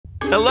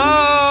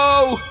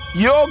Hello?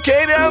 You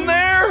okay down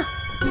there?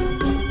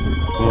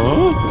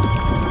 Huh?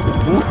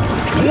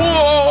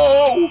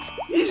 Whoa!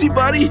 Easy,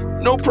 buddy.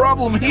 No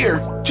problem here.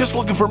 Just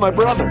looking for my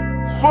brother.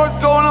 What's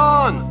going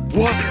on?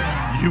 What?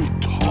 You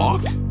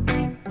talk?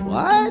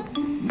 What?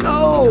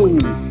 No.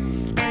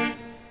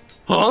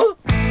 Huh?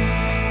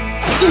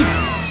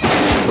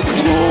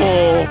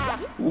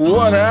 Oh,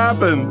 what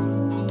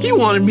happened? He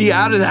wanted me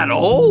out of that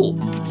hole.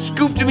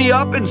 Scooped me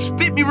up and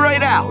spit me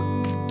right out.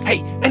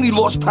 Hey, any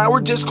lost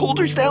power disc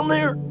holders down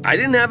there? I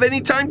didn't have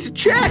any time to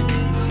check.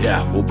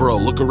 Yeah, well, bro,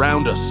 look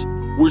around us.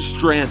 We're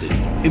stranded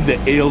in the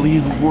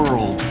alien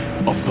world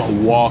of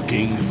the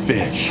walking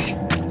fish.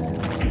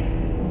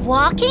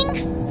 Walking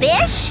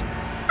fish?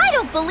 I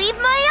don't believe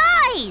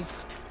my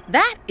eyes.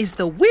 That is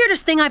the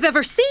weirdest thing I've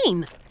ever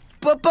seen.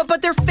 But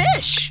they're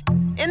fish,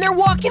 and they're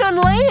walking on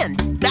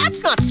land.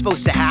 That's not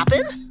supposed to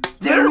happen.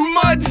 They're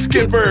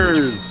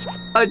Mudskippers!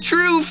 A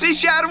true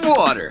fish out of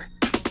water.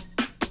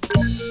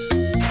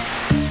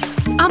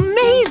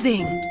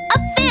 Amazing!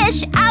 A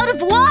fish out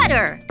of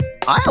water.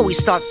 I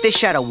always thought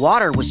fish out of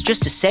water was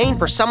just a saying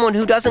for someone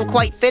who doesn't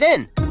quite fit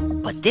in.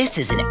 But this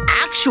is an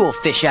actual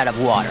fish out of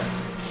water.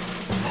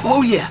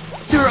 Oh yeah,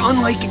 they're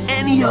unlike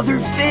any other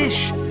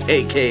fish,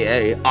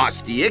 aka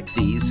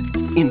osteichthyes.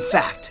 In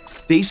fact,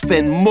 they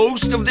spend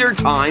most of their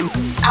time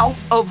out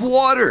of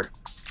water.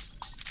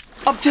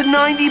 Up to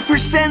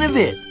 90% of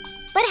it.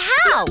 But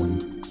how?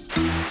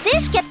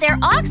 Fish get their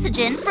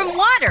oxygen from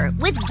water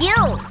with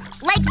gills,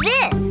 like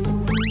this.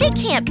 They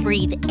can't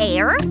breathe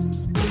air.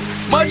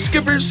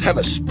 Mudskippers have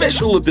a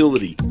special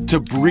ability to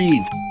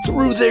breathe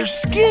through their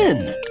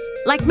skin.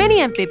 Like many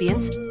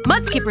amphibians,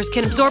 mudskippers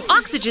can absorb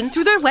oxygen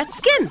through their wet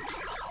skin.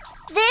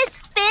 This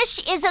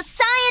fish is a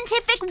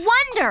scientific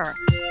wonder.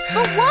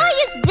 But why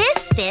is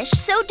this fish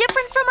so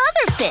different from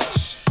other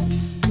fish?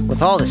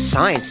 With all the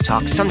science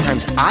talk,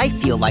 sometimes I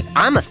feel like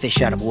I'm a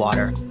fish out of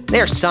water.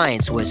 They're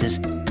science whizzes.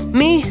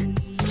 Me,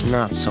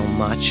 not so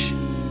much.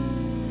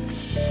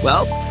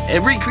 Well,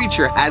 every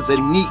creature has a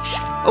niche,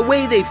 a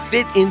way they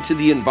fit into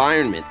the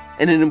environment,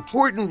 and an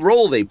important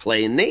role they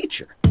play in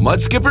nature.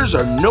 Mudskippers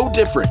are no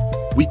different.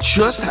 We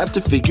just have to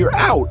figure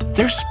out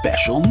their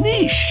special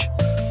niche.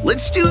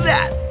 Let's do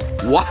that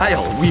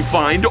while we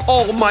find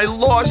all my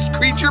lost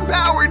creature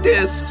power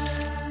discs.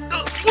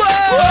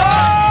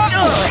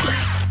 Whoa!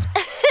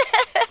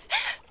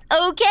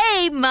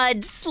 Okay,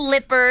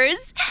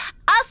 Mudslippers.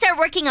 I'll start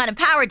working on a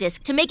power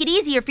disc to make it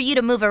easier for you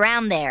to move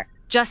around there.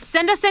 Just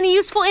send us any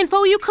useful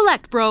info you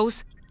collect,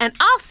 bros, and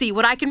I'll see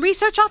what I can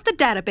research off the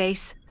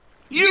database.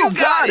 You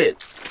got it!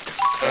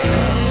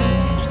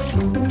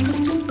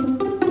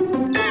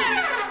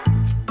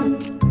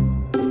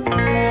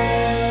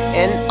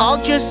 And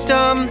I'll just,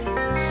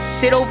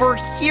 sit over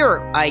here,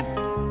 I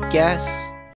guess.